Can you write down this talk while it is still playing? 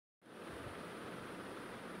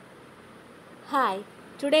Hi,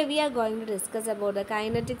 today we are going to discuss about the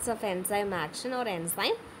kinetics of enzyme action or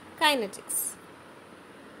enzyme kinetics.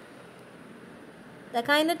 The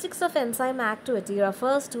kinetics of enzyme activity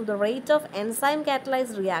refers to the rate of enzyme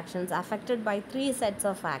catalyzed reactions affected by three sets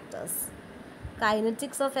of factors.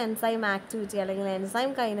 Kinetics of enzyme activity അല്ലെങ്കിൽ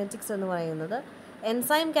enzyme kinetics എന്ന് പറയുന്നത്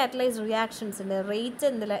enzyme catalyse റിയാക്ഷൻസിൻ്റെ rate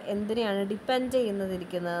എന്തിനെയാണ് depend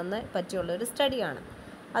ചെയ്യുന്നതിരിക്കുന്നതെന്ന് പറ്റിയുള്ളൊരു സ്റ്റഡിയാണ്.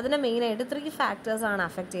 അതിനെ മെയിനായിട്ട് three ഫാക്ടേഴ്സാണ്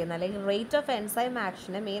affect ചെയ്യുന്നത്, അല്ലെങ്കിൽ rate of enzyme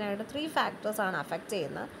ആക്ഷനെ മെയിനായിട്ട് three ഫാക്ടേഴ്സാണ് affect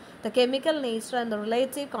ചെയ്യുന്നത്. The chemical nature and the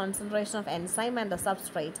relative concentration of enzyme and the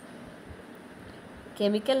substrate.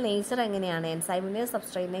 Chemical nature എങ്ങനെയാണ്, എൻസൈമിൻ്റെയും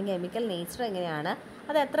സബ്സ്ട്രേറ്റിൻ്റെയും കെമിക്കൽ നേച്ചർ എങ്ങനെയാണ്,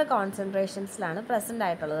 അത് എത്ര കോൺസെൻട്രേഷൻസിലാണ് പ്രസൻ്റ്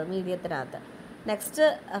ആയിട്ടുള്ളത് മീഡിയത്തിനകത്ത്. നെക്സ്റ്റ്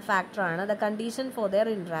ഫാക്ടറാണ് the conditions for their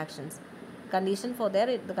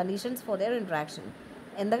interaction.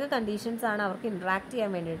 എന്തൊക്കെ കണ്ടീഷൻസ് ആണ് അവർക്ക് ഇൻട്രാക്ട് ചെയ്യാൻ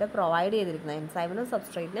വേണ്ടിയിട്ട് പ്രൊവൈഡ് ചെയ്തിരിക്കുന്നത്, എൻസൈമിനും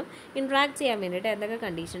സബ്സ്ട്രേറ്റിനും ഇൻട്രാക്ട് ചെയ്യാൻ വേണ്ടിയിട്ട് എന്തൊക്കെ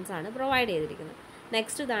കണ്ടീഷൻസ് ആണ് പ്രൊവൈഡ് ചെയ്തിരിക്കുന്നത്.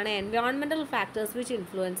 നെക്സ്റ്റ് ഇതാണ് environmental factors which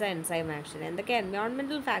influence enzyme action. എന്തൊക്കെ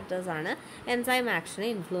എൻവയോൺമെൻറ്റൽ ഫാക്ടേഴ്സ് ആണ് എൻസൈം ആക്ഷനെ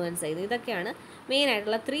ഇൻഫ്ലുവൻസ് ചെയ്യുന്നത്. ഇതൊക്കെയാണ് മെയിൻ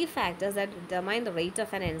ആയിട്ടുള്ള three factors that determine the rate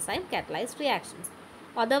of an enzyme catalyzed reactions.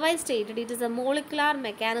 Otherwise stated, it is a molecular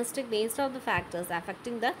mechanistic nature of the factors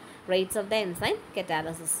affecting the rates of the enzyme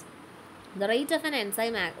catalysis. The rate of an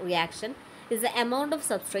enzyme reaction is the amount of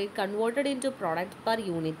substrate converted into product per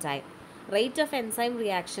unit time. Rate of enzyme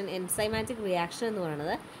reaction, enzymatic reaction എന്ന്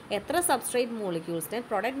പറയുന്നത് എത്ര substrate മോളിക്യൂൾസിനെ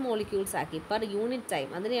product molecules ആക്കി per unit time,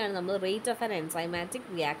 അതിനെയാണ് നമ്മൾ rate of an enzymatic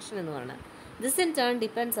reaction എന്ന് പറയുന്നത്. This in turn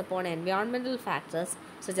depends upon environmental factors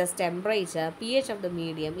such as temperature, pH of the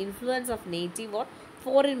medium, influence of native or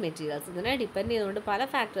foreign materials. ഇതിനെ depend ചെയ്തുകൊണ്ട് പല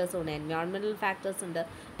ഫാക്ടേഴ്സും ഉണ്ട്. Environmental factors ഉണ്ട്,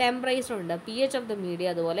 temperature ഉണ്ട്, pH ഓഫ് ദ മീഡിയ,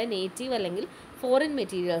 അതുപോലെ native അല്ലെങ്കിൽ ഫോറിൻ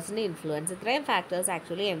മെറ്റീരിയൽസിൻ്റെ ഇൻഫ്ലുവൻസ്. ഇത്രയും factors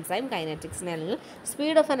actually enzyme കൈനറ്റിക്സിനെ അല്ലെങ്കിൽ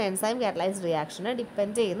speed of an enzyme catalysed റിയാക്ഷനെ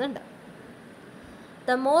depend ചെയ്യുന്നുണ്ട്.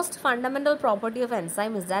 The most fundamental property of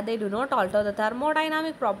enzyme is that they do not alter the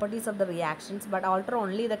thermodynamic properties of the reactions but alter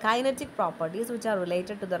only the kinetic properties which are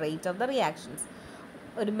related to the rate of the reactions.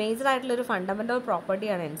 ഒരു major ആയിട്ടുള്ളൊരു fundamental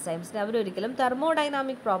പ്രോപ്പർട്ടിയാണ് എൻസൈംസിന്. അവരൊരിക്കലും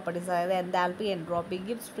thermodynamic properties, അതായത് enthalpy, entropy,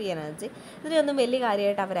 Gibbs free energy, ഇതിനൊന്നും വലിയ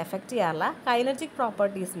കാര്യമായിട്ട് അവർ effect ചെയ്യാറില്ല. Kinetic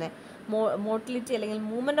പ്രോപ്പർട്ടീസിനെ, motility അല്ലെങ്കിൽ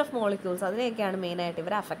മൂവ്മെൻറ്റ് ഓഫ് മോളിക്യൂൾസ്, അതിനെയൊക്കെയാണ് മെയിനായിട്ട്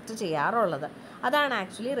ഇവർ അഫക്റ്റ് ചെയ്യാറുള്ളത്. അതാണ്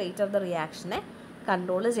actually rate of the റിയാക്ഷനെ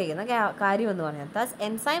control ചെയ്യുന്ന കാര്യമെന്ന് പറയുന്നത്. Thus,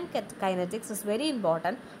 enzyme kinetics is very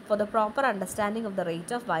important for the proper understanding of the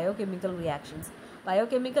rate of biochemical reactions.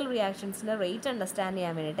 Biochemical റിയാക്ഷൻസിൻ്റെ rate understand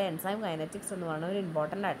ചെയ്യാൻ വേണ്ടിയിട്ട് എൻസൈം കൈനറ്റിക്സ് എന്ന് പറയുന്ന ഒരു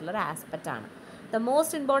ഇമ്പോർട്ടൻ്റ് ആയിട്ടുള്ളൊരു ആസ്പെക്റ്റാണ്. The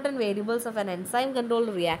most important variables of an enzyme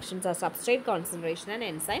controlled reactions R substrate concentration and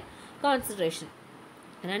enzyme concentration.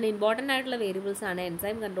 രണ്ട് important ആയിട്ടുള്ള variables ആണ്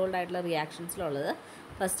enzyme controlled ആയിട്ടുള്ള റിയാക്ഷൻസിലുള്ളത്.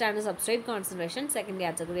 ഫസ്റ്റ് ആണ് substrate concentration, second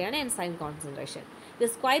കാറ്റഗറിയാണ് enzyme concentration. It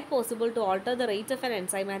is quite possible to alter the rate of an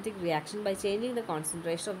enzymatic reaction by changing the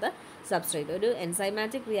concentration of the substrate. ഒരു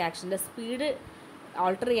enzymatic റിയാക്ഷൻ്റെ speed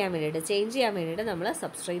alter ചെയ്യാൻ വേണ്ടിയിട്ട്, change ചെയ്യാൻ വേണ്ടിയിട്ട് നമ്മൾ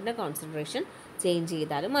സബ്സ്ട്രേറ്റിൻ്റെ concentration change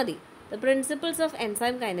ചെയ്താലും മതി. The principles of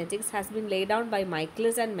enzyme kinetics has been laid down by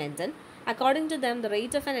Michaelis and Menten. According to them, the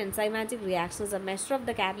rate of an enzymatic reaction is a measure of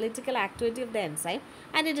the catalytical activity of the enzyme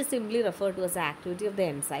and it is simply referred to as the activity of the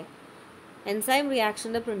enzyme. Enzyme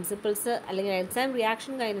റിയാക്ഷൻ്റെ principles അല്ലെങ്കിൽ enzyme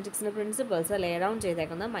reaction കൈനറ്റിക്സിൻ്റെ principles ലേ down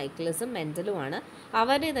ചെയ്തേക്കുന്ന മൈക്കിളിസും മെൻ്റലുമാണ്.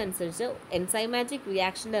 അവരുടെ ഇതനുസരിച്ച് enzymatic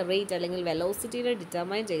റിയാക്ഷൻ്റെ rate അല്ലെങ്കിൽ വെലോസിറ്റിനെ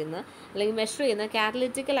determine ചെയ്യുന്ന അല്ലെങ്കിൽ measure ചെയ്യുന്ന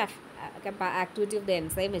കാറ്റലിറ്റിക്കൽ activity of the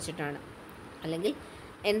enzyme വെച്ചിട്ടാണ്. അല്ലെങ്കിൽ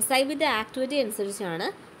എൻസൈമിൻ്റെ ആക്ടിവിറ്റി അനുസരിച്ചാണ്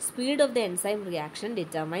speed of the enzyme reaction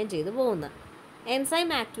determine ചെയ്തു പോകുന്നത്. Enzyme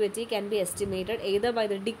activity can be estimated either by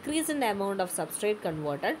the decrease in the amount of substrate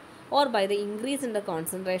converted or by the increase in the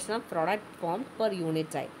concentration of product formed per unit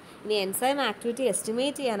time. ഇനി enzyme activity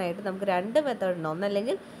estimate ചെയ്യാനായിട്ട് നമുക്ക് രണ്ട് method ഉണ്ട്.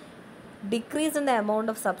 ഒന്നല്ലെങ്കിൽ decrease in the amount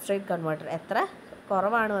of substrate converted, എത്ര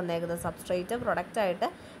കുറവാണ് വന്നേക്കുന്നത് substrate പ്രൊഡക്റ്റായിട്ട്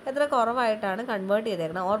എത്ര കുറവായിട്ടാണ് കൺവേർട്ട്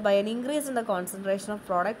ചെയ്തേക്കുന്നത്, or by N increase in the concentration of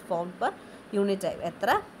product form per unit time,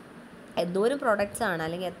 എന്തോരം പ്രൊഡക്ട്സ് ആണ്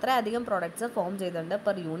അല്ലെങ്കിൽ എത്ര അധികം പ്രൊഡക്ട്സ് ഫോം ചെയ്തിട്ടുണ്ട്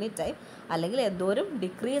പെർ യൂണിറ്റ് ടൈം, അല്ലെങ്കിൽ എന്തോരം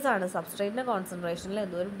ഡിക്രീസ് ആണ് സബ്സ്ട്രേറ്റിൻ്റെ കോൺസെൻട്രേഷനിൽ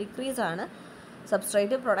എന്തോരം ഡിക്രീസ് ആണ്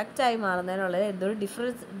സബ്സ്ട്രേറ്റ് പ്രൊഡക്റ്റായി മാറുന്നതിനുള്ളത് എന്തൊരു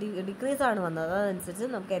ഡിക്രീസ് ആണ് വന്നത്, അതനുസരിച്ച്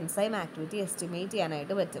നമുക്ക് എൻസൈം ആക്ടിവിറ്റി എസ്റ്റിമേറ്റ്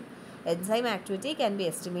ചെയ്യാനായിട്ട് പറ്റും. Enzyme activity can be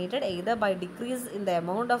estimated either by decrease in the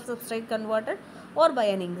amount of substrate converted or by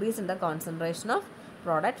an increase in the concentration of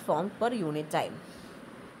product form per unit time.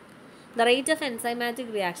 The rate of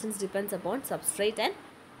enzymatic reactions depends upon substrate and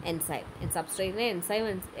enzyme. സബ്സ്ട്രേറ്റിൻ്റെ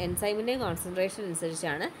എൻസൈമിൻ്റെ concentration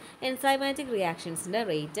അനുസരിച്ചാണ് enzymatic റിയാക്ഷൻസിൻ്റെ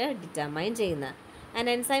rate determine ചെയ്യുന്നത്. An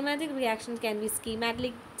enzymatic reaction can be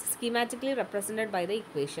schematically represented by the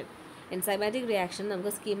equation. Enzymatic reaction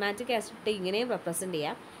നമുക്ക് schematic ആയിട്ട് ഇങ്ങനെയും represent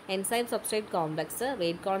ചെയ്യാം. Enzyme substrate complex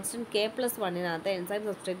rate constant K+1 enzyme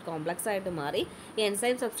substrate complex ആയിട്ട് മാറി. ഈ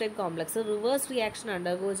enzyme substrate complex reverse reaction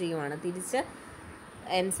undergo ചെയ്യുവാണ്. തിരിച്ച്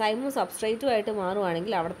എൻസൈമും സബ്സ്ട്രേറ്റുമായിട്ട്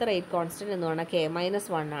മാറുവാണെങ്കിൽ അവിടുത്തെ റേറ്റ് കോൺസ്റ്റൻറ്റ് എന്ന് പറഞ്ഞാൽ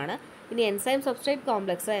K-1 ആണ്. ഇനി എൻസൈം സബ്സ്ട്രേറ്റ്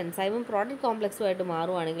കോംപ്ലക്സ് എൻസൈമും പ്രോഡക്റ്റ് കോംപ്ലക്സുമായിട്ട്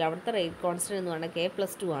മാറുവാണെങ്കിൽ അവിടുത്തെ റേറ്റ് കോൺസ്റ്റൻറ്റ് എന്ന് പറഞ്ഞാൽ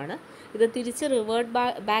K+2 ആണ്. ഇത് തിരിച്ച് റിവേർട്ട്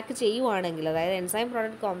ബാക്ക് ചെയ്യുവാണെങ്കിൽ, അതായത് എൻസൈം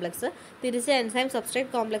പ്രോഡക്റ്റ് കോംപ്ലക്സ് തിരിച്ച് എൻസൈം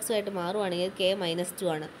സബ്സ്ട്രേറ്റ് കോംപ്ലക്സുമായിട്ട് മാറുവാണെങ്കിൽ K-2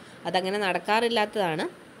 ആണ്. അതങ്ങനെ നടക്കാറില്ലാത്തതാണ്.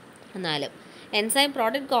 എന്നാലും enzyme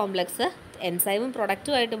product complex എൻസൈമും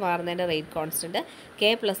പ്രൊഡക്റ്റുമായിട്ട് മാറുന്നതിൻ്റെ rate constant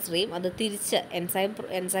K+3 അത് തിരിച്ച്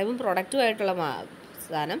എൻസൈമും പ്രൊഡക്റ്റുമായിട്ടുള്ള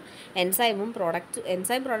സാധനം എൻസൈം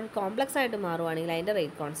പ്രോഡക്റ്റ് കോംപ്ലക്സ് ആയിട്ട് മാറുവാണെങ്കിൽ അതിൻ്റെ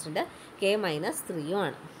റേറ്റ് കോൺസ്റ്റൻറ്റ് K-3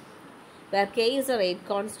 ആണ്. Where K is a rate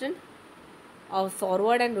constant of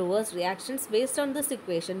forward and reverse reactions. Based on this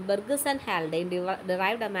equation, Burgess and Haldane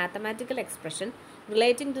derived a mathematical expression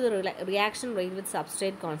relating to the reaction rate with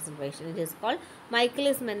substrate concentration. It is called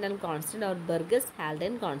Michaelis-Menten constant or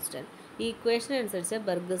Burgess-Haldane constant. ഈ equation അനുസരിച്ച്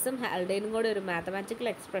ബർഗസും ഹാൽഡെയിനും കൂടെ ഒരു mathematical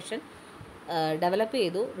expression develop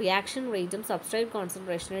ചെയ്തു. Reaction റേറ്റും substrate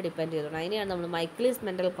കോൺസെൻട്രേഷനെ depend ചെയ്തു. അതിനെയാണ് നമ്മൾ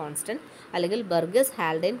Michaelis-mental constant അല്ലെങ്കിൽ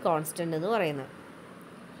ബർഗസ്-ഹാൽഡെയിൻ കോൺസ്റ്റൻറ്റ് എന്ന് പറയുന്നത്.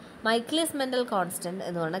 മൈക്കിളിസ്-മെന്റൽ കോൺസ്റ്റൻറ്റ്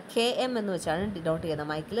എന്ന് പറഞ്ഞാൽ Km എന്ന് വെച്ചാണ് ഡിനോട്ട് ചെയ്യുന്നത്.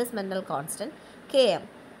 Michaelis-mental constant Km.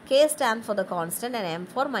 K stand for the constant and M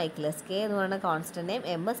four Michaelis. K എന്ന് പറയുന്ന കോൺസ്റ്റൻറ്റിനെയും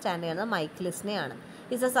M സ്റ്റാൻഡ് ചെയ്യുന്നത് മൈക്കിളിസിനെയാണ്.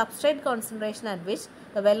 It's A substrate concentration at which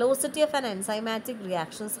the velocity of an enzymatic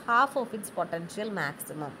reaction is half of its potential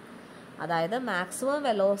maximum. അതായത് maximum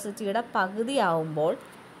വെലോസിറ്റിയുടെ പകുതിയാവുമ്പോൾ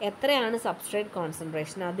എത്രയാണ് substrate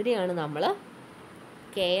concentration, അതിനെയാണ് നമ്മൾ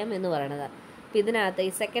Km എന്ന് പറയുന്നത്. അപ്പോൾ ഇതിനകത്ത്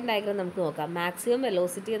ഈ സെക്കൻഡ് ഡയഗ്രം നമുക്ക് നോക്കാം. മാക്സിമം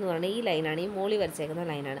വെലോസിറ്റി എന്ന് പറയുന്നത് ഈ ലൈനാണ്, ഈ മോളി വരച്ചേക്കുന്ന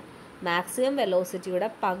ലൈനാണ്. മാക്സിമം വെലോസിറ്റിയുടെ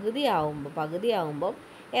പകുതിയാവുമ്പോൾ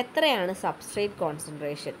എത്രയാണ് സബ്സ്ട്രേറ്റ്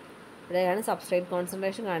കോൺസെൻട്രേഷൻ. ഇവിടെയാണ് സബ്സ്ട്രേറ്റ്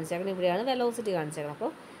കോൺസെൻട്രേഷൻ കാണിച്ചേക്കുന്നത്, ഇവിടെയാണ് വെലോസിറ്റി കാണിച്ചേക്കുന്നത്.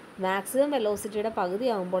 അപ്പോൾ മാക്സിമം വെലോസിറ്റിയുടെ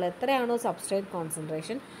പകുതിയാവുമ്പോൾ എത്രയാണോ സബ്സ്ട്രേറ്റ്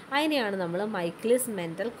കോൺസെൻട്രേഷൻ അതിനെയാണ് നമ്മൾ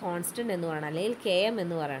മൈക്കിളിസ്-മെന്റൽ കോൺസ്റ്റൻറ്റ് എന്ന് പറയുന്നത്, അല്ലെങ്കിൽ Km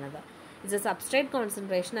എന്ന് പറയുന്നത്. It's a substrate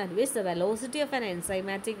concentration at which the velocity of an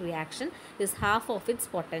enzymatic reaction is half of its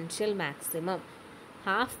potential maximum.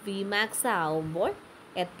 Half Vmax ആവുമ്പോൾ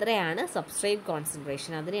എത്രയാണ് സബ്സ്ട്രേറ്റ്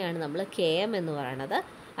കോൺസെൻട്രേഷൻ, അതിനെയാണ് നമ്മൾ Km എന്ന് പറയുന്നത്.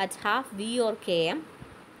 At half V or Km,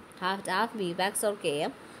 half Vmax or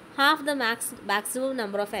Km, half the maximum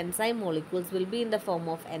number of enzyme molecules will be in the form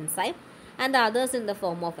of enzyme and the others in the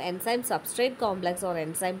form of enzyme substrate complex or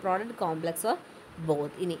enzyme product complex or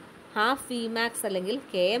both. ഇനി half Vmax അല്ലെങ്കിൽ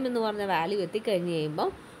Km എന്ന് പറഞ്ഞ value എത്തിക്കഴിഞ്ഞ് കഴിയുമ്പോൾ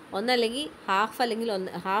ഒന്നല്ലെങ്കിൽ half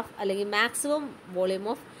അല്ലെങ്കിൽ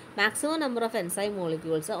maximum number of enzyme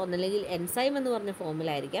molecules ഒന്നല്ലെങ്കിൽ enzyme എന്ന് പറഞ്ഞ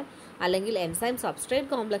ഫോമിലായിരിക്കാം, അല്ലെങ്കിൽ എൻസൈം സബ്സ്ട്രേറ്റ്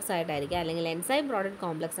കോംപ്ലക്സ് ആയിട്ടായിരിക്കാം, അല്ലെങ്കിൽ എൻസൈം പ്രോഡക്റ്റ്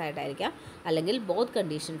കോംപ്ലക്സ് ആയിട്ടായിരിക്കാം, അല്ലെങ്കിൽ ബോത്ത്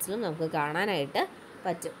കണ്ടീഷൻസിലും നമുക്ക് കാണാനായിട്ട്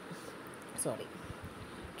പറ്റും.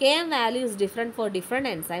 Km value is different for different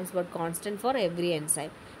enzymes but constant for every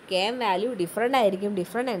enzyme. Km value different ആയിരിക്കും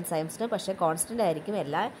ഡിഫറെൻറ്റ് എൻസൈംസിന്, പക്ഷേ കോൺസ്റ്റൻ്റ് ആയിരിക്കും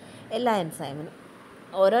എല്ലാ എൻസൈമിനും.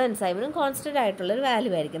 ഓരോ എൻസൈമിനും കോൺസ്റ്റൻ്റ് ആയിട്ടുള്ളൊരു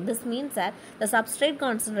വാല്യൂ ആയിരിക്കും. This means that the substrate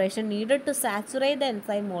concentration needed to saturate the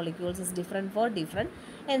enzyme molecules is different four different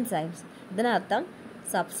enzymes. ഇതിനർത്ഥം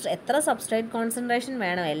എത്ര substrate concentration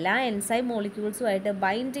വേണം എല്ലാ എൻസൈം മോളിക്യൂൾസുമായിട്ട്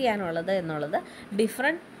ബൈൻഡ് ചെയ്യാനുള്ളത് എന്നുള്ളത്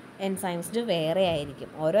ഡിഫറെൻറ്റ് എൻസൈംസിന് വേറെ ആയിരിക്കും.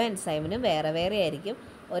 ഓരോ എൻസൈമിനും വേറെ ആയിരിക്കും.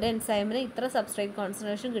 ഒരു എൻസൈമിന് ഇത്ര സബ്സ്ട്രേറ്റ്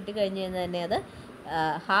കോൺസെൻട്രേഷൻ കിട്ടിക്കഴിഞ്ഞ് കഴിഞ്ഞാൽ തന്നെ അത്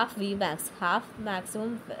ഹാഫ് Vmax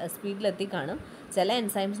മാക്സിമം സ്പീഡിലെത്തി കാണും. ചില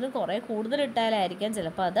എൻസൈംസിന് കുറേ കൂടുതൽ ഇട്ടാലായിരിക്കാം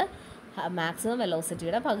ചിലപ്പോൾ അത് maximum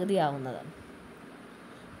വെലോസിറ്റിയുടെ പകുതിയാവുന്നത്.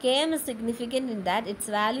 Km is significant in that its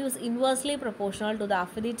value is inversely proportional to the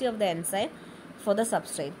affinity of the enzyme for the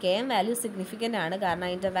substrate. Km value significant ആണ് കാരണം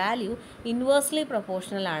അതിൻ്റെ വാല്യൂ ഇൻവേഴ്സ്ലി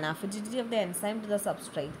പ്രൊപ്പോർഷണൽ ആണ് affinity of the enzyme to the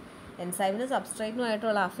substrate. എൻസൈമിന്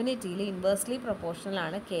സബ്സ്ട്രേറ്റിനുമായിട്ടുള്ള അഫിനിറ്റിയിൽ inversely proportional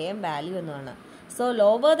ആണ് Km value എന്നാണ്. So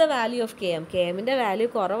lower the value of Kmൻ്റെ value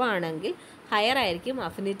കുറവാണെങ്കിൽ higher ആയിരിക്കും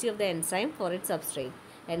affinity of the enzyme for it substrate.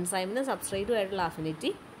 എൻസൈമിന് സബ്സ്ട്രേറ്റുമായിട്ടുള്ള affinity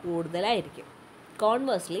കൂടുതലായിരിക്കും.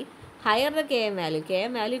 Conversely higher the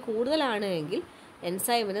Km value കൂടുതലാണ് എങ്കിൽ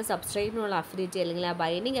എൻസൈമിന് സബ്സ്ട്രേറ്റിനുള്ള affinity അല്ലെങ്കിൽ ആ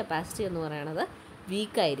binding capacity എന്ന് പറയുന്നത്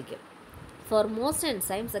വീക്കായിരിക്കും. Four most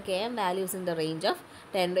enzymes the Km values in the range of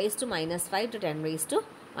 10⁻⁵ to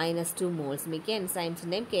 10⁻² moles. മിക്ക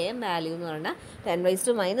എൻസൈംസിൻ്റെയും Km വാല്യൂ എന്ന് പറഞ്ഞാൽ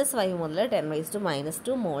 10⁻⁵ മുതൽ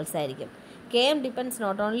 10⁻² മോൾസ് ആയിരിക്കും. Km depends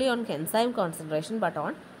not only on enzyme concentration but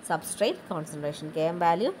on substrate concentration. Km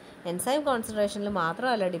value enzyme കോൺസെൻട്രേഷനിൽ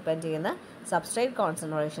മാത്രമല്ല depend ചെയ്യുന്ന substrate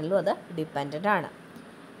കോൺസെൻട്രേഷനിലും അത് dependent ആണ്.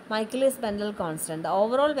 Michaelis-Menten constant. The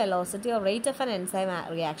overall velocity or rate of an enzyme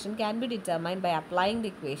reaction can be determined by applying the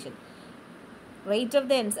equation. Rate of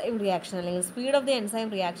the enzyme reaction അല്ലെങ്കിൽ speed of the enzyme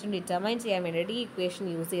reaction determine ചെയ്യാൻ വേണ്ടിയിട്ട് ഈ equation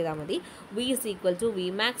use ചെയ്താൽ മതി. V is equal to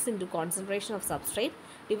Vmax into concentration of substrate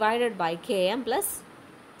divided by Km plus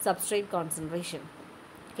substrate concentration.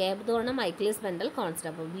 Km എന്ന് പറഞ്ഞാൽ Michaelis mental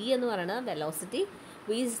constant. അപ്പോൾ V എന്ന് പറയുന്നത് velocity,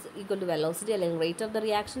 V is equal to velocity അല്ലെങ്കിൽ rate of the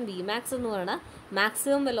reaction. V max എന്ന് പറയുന്നത്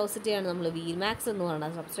maximum വെലോസിറ്റിയാണ് നമ്മൾ V max എന്ന്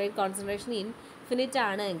പറയുന്നത്. സബ്സ്ട്രേറ്റ് കോൺസെൻട്രേഷൻ ഇൻഫിനിറ്റ്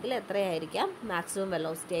ആണ് എങ്കിൽ എത്രയായിരിക്കാം മാക്സിമം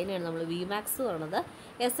വെലോസിറ്റി, അതിനെയാണ് നമ്മൾ V മാക്സ് പറയുന്നത്.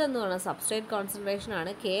 S എന്ന് പറയുന്നത് സബ്സ്ട്രേറ്റ് കോൺസെൻട്രേഷൻ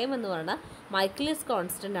ആണ്. Km എന്ന് പറയുന്നത് മൈക്കിളിസ്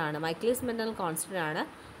കോൺസ്റ്റൻ്റ് ആണ്, മൈക്കിളിസ് മെൻ്റൽ കോൺസ്റ്റൻ്റ് ആണ്.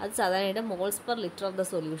 അത് സാധാരണയായിട്ട് moles per litre of the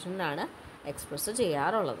സൊല്യൂഷനിലാണ് express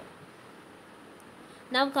ചെയ്യാറുള്ളത്.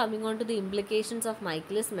 Now coming on to the implications of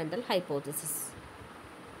Michaelis-Menten hypothesis.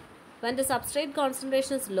 When the substrate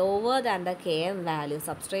concentration is lower than the Km value,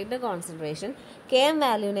 substrate concentration Km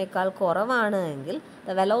value നേക്കാൾ കുറവാണ് എങ്കിൽ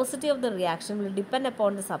the velocity of the reaction will depend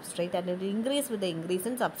upon the substrate and it will increase with the increase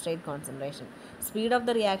in substrate concentration. Speed of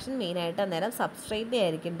the reaction main ആയിട്ട് അന്നേരം സബ്സ്ട്രേറ്റിനെ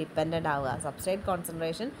ആയിരിക്കും dependent ആവുക. Substrate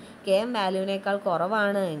concentration Km വാല്യൂവിനേക്കാൾ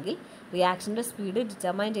കുറവാണ് എങ്കിൽ റിയാക്ഷൻ്റെ speed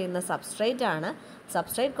determine ചെയ്യുന്ന substrate ആണ്.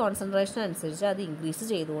 Substrate concentration അനുസരിച്ച് അത് ഇൻക്രീസ്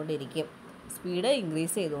ചെയ്തുകൊണ്ടിരിക്കും, സ്പീഡ്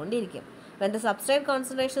ഇൻക്രീസ് ചെയ്തുകൊണ്ടിരിക്കും. When the substrate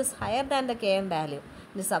concentration is higher than the Km value,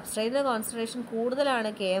 the substrate concentration കൂടുതലാണ്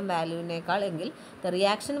Km വാല്യൂവിനേക്കാൾ എങ്കിൽ the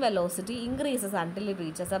reaction velocity increases until it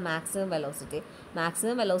reaches a maximum velocity.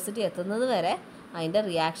 Maximum velocity എത്തുന്നത് വരെ അതിൻ്റെ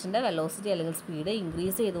റിയാക്ഷൻ്റെ velocity അല്ലെങ്കിൽ സ്പീഡ്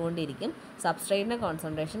ഇൻക്രീസ് ചെയ്തുകൊണ്ടിരിക്കും സബ്സ്ട്രേറ്റിൻ്റെ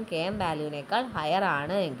concentration Km വാല്യൂവിനേക്കാൾ higher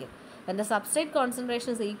ആണ് എങ്കിൽ. When the substrate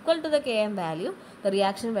concentration is equal to the Km value, the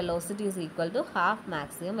reaction velocity is equal to half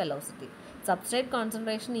maximum velocity. Substrate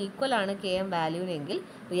concentration equal ആണ് Km വാല്യൂവിനെങ്കിൽ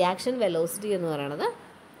reaction velocity എന്ന് പറയുന്നത്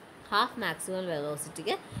half maximum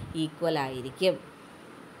വെലോസിറ്റിക്ക് equal ആയിരിക്കും.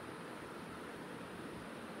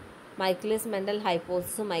 Michaelis mental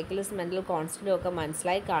ഹൈപ്പോസിസും Michaelis mental കോൺസ്റ്റൻറ്റും ഒക്കെ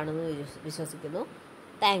മനസ്സിലായി കാണുമെന്ന് വിശ്വസിക്കുന്നു.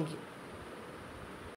 Thank you.